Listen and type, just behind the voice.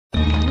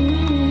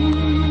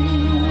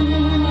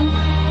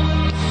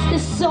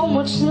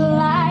much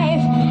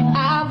life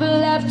I've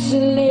left to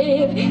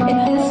live,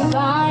 and this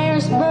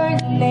fire's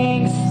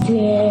burning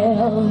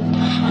still.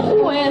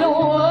 When I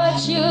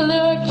watch you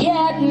look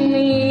at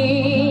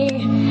me,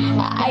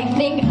 I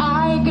think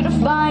I could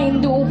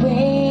find a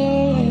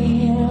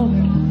way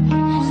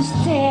to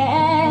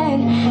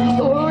stand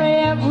for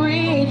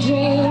every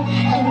dream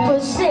and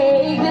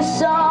forsake the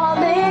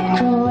solid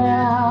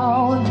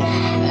ground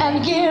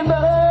and give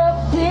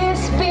up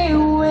this fear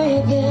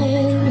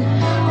within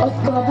of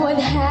what would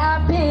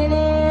happen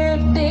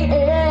if they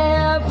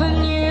ever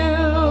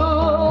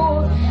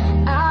knew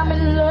I'm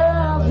in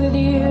love with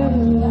you.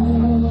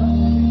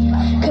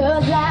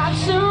 'Cause I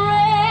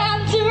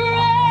surrender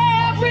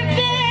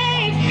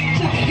everything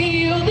to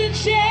feel the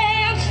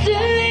chance to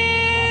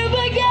live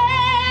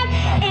again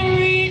and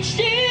reach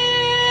you,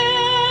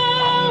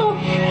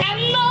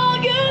 and all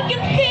you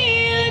can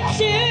feel it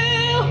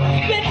too,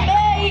 but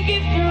make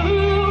it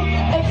through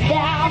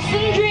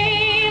 1,000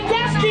 dreams.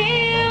 I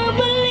still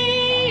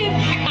believe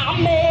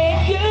I'll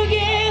make you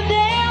give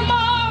them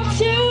all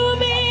to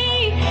me.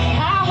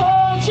 I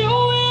hold you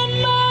in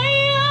my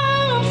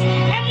arms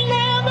and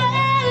never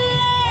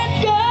let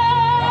go.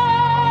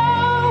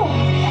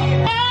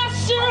 I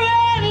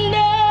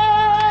surrender.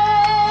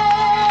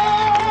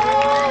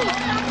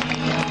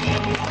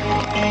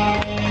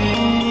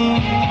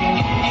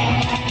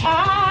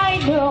 I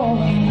know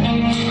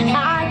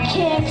I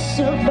can't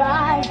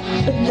survive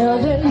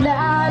another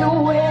night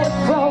away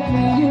from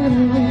you.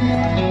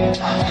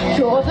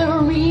 You're the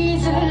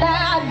reason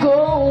I go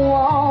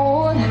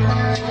on,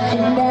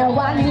 and now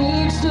I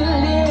need to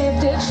live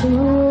the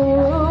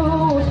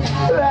truth.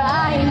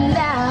 Right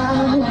now,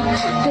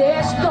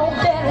 there's no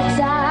better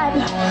time.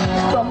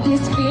 From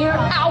this fear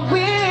I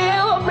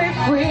will be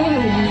free.